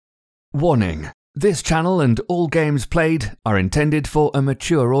Warning: this channel and all games played are intended for a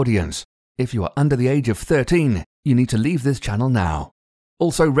mature audience. If you are under the age of 13, you need to leave this channel now.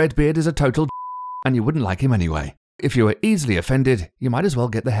 Also, Redbeard is a total and you wouldn't like him anyway. If you are easily offended, you might as well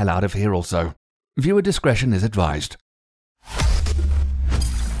get the hell out of here also. Viewer discretion is advised.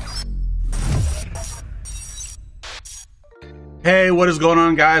 Hey, what is going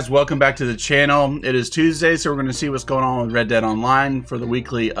on, guys? Welcome back to the channel. It is Tuesday, so we're going to see what's going on with Red Dead Online for the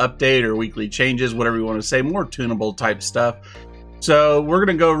weekly update or weekly changes, whatever you want to say, more tunable type stuff. So we're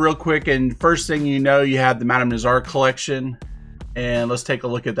going to go real quick, and first thing you know, you have the Madame Nazar collection, and let's take a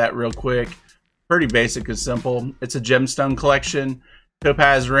look at that real quick. Pretty basic and simple. It's a gemstone collection,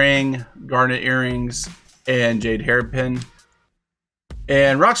 topaz ring, garnet earrings, and jade hairpin.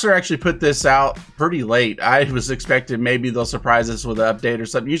 And Rockstar actually put this out pretty late. I was expecting maybe they'll surprise us with an update or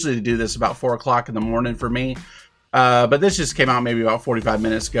something. Usually they do this about 4 o'clock in the morning for me. But this just came out maybe about 45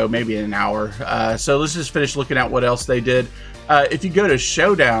 minutes ago, maybe an hour. So let's just finish looking at what else they did. If you go to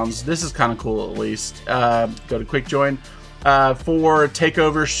Showdowns, this is kind of cool at least. Go to Quick Join. For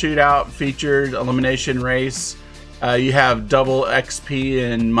Takeover Shootout featured elimination race. You have double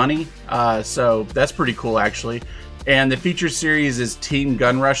XP and money. So that's pretty cool actually. And the feature series is Team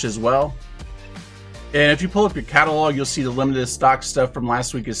Gun Rush as well. And if you pull up your catalog, you'll see the limited stock stuff from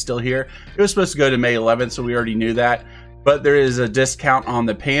last week is still here. It was supposed to go to May 11th, so we already knew that. But there is a discount on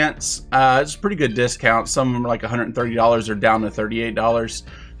the pants. It's a pretty good discount. Some of them are like $130 or down to $38.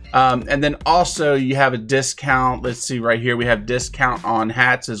 And then also you have a discount. Let's see right here. We have discount on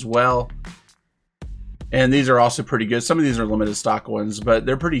hats as well. And these are also pretty good. Some of these are limited stock ones, but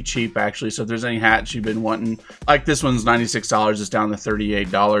they're pretty cheap actually. So if there's any hats you've been wanting, like this one's $96, it's down to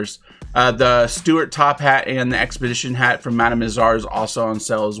 $38. The Stewart top hat and the Expedition hat from Madame Nazar is also on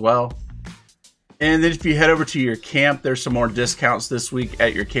sale as well. And then if you head over to your camp, there's some more discounts this week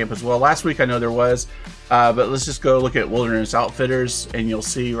at your camp as well. Last week I know there was, but let's just go look at Wilderness Outfitters and you'll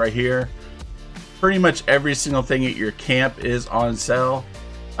see right here, pretty much every single thing at your camp is on sale.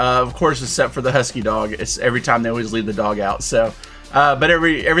 Of course, except for the husky dog. It's every time they always leave the dog out. So, but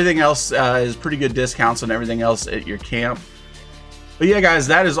everything else is pretty good discounts on everything else at your camp. But yeah, guys,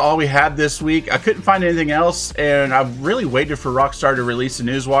 that is all we had this week. I couldn't find anything else, and I've really waited for Rockstar to release a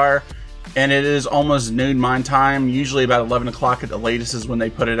newswire, and it is almost noon my time. Usually about 11 o'clock at the latest is when they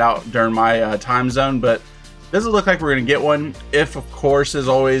put it out during my time zone, but doesn't look like we're going to get one. If, of course, as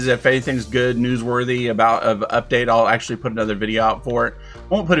always, if anything's good, newsworthy about an update, I'll actually put another video out for it.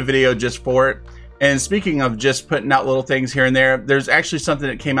 Won't put a video just for it. And speaking of just putting out little things here and there, there's actually something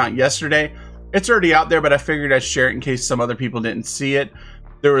that came out yesterday. It's already out there, but I figured I'd share it in case some other people didn't see it.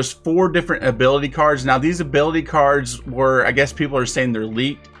 There was 4 different ability cards. Now, these ability cards were, I guess people are saying they're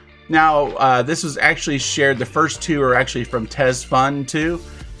leaked. Now, this was actually shared. The first 2 are actually from Tez Fun 2.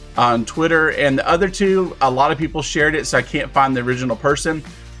 On Twitter, and the other 2, a lot of people shared it, so I can't find the original person.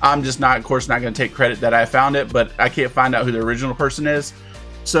 I'm just not, of course, not going to take credit that I found it, but I can't find out who the original person is.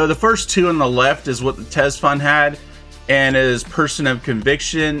 So the first 2 on the left is what the Tez Fund had, and it is Person of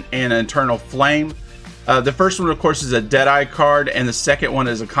Conviction and Eternal Flame. The first one, of course, is a Deadeye card, and the second one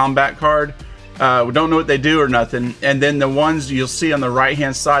is a combat card. We don't know what they do or nothing. And then the ones you'll see on the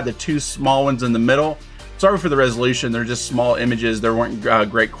right-hand side, the 2 small ones in the middle. Sorry for the resolution, they're just small images. There weren't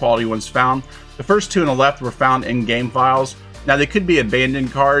great quality ones found. The first 2 on the left were found in game files. Now they could be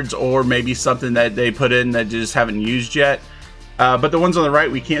abandoned cards or maybe something that they put in that they just haven't used yet. But the ones on the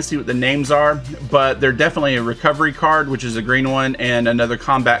right, we can't see what the names are, but they're definitely a recovery card, which is a green one, and another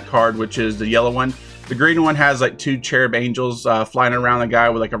combat card, which is the yellow one. The green one has like 2 cherub angels flying around a guy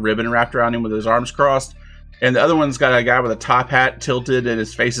with like a ribbon wrapped around him with his arms crossed. And the other one's got a guy with a top hat tilted and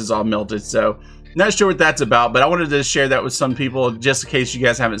his face is all melted. So not sure what that's about, but I wanted to share that with some people just in case you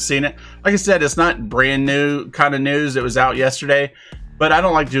guys haven't seen it. Like I said, it's not brand new kind of news. It was out yesterday, but I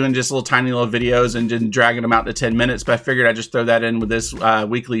don't like doing just little tiny little videos and just dragging them out to 10 minutes, but I figured I'd just throw that in with this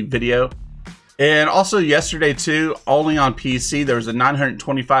weekly video. And also yesterday too, only on PC, there was a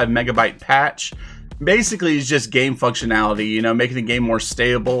 925 megabyte patch. Basically, it's just game functionality, you know, making the game more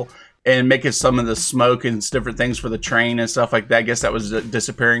stable and making some of the smoke and different things for the train and stuff like that. I guess that was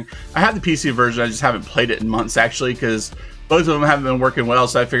disappearing. I have the PC version, I just haven't played it in months actually, because both of them haven't been working well,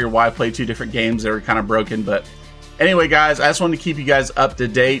 so I figured why play 2 different games that were kind of broken. But anyway, guys, I just wanted to keep you guys up to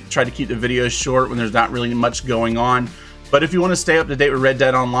date, try to keep the videos short when there's not really much going on. But if you want to stay up to date with Red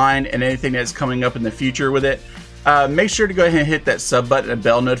Dead Online and anything that's coming up in the future with it, make sure to go ahead and hit that sub button and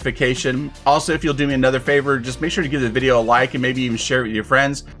bell notification. Also, if you'll do me another favor, just make sure to give the video a like and maybe even share it with your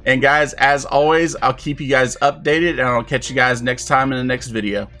friends. And guys, as always, I'll keep you guys updated and I'll catch you guys next time in the next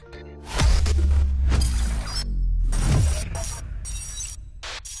video.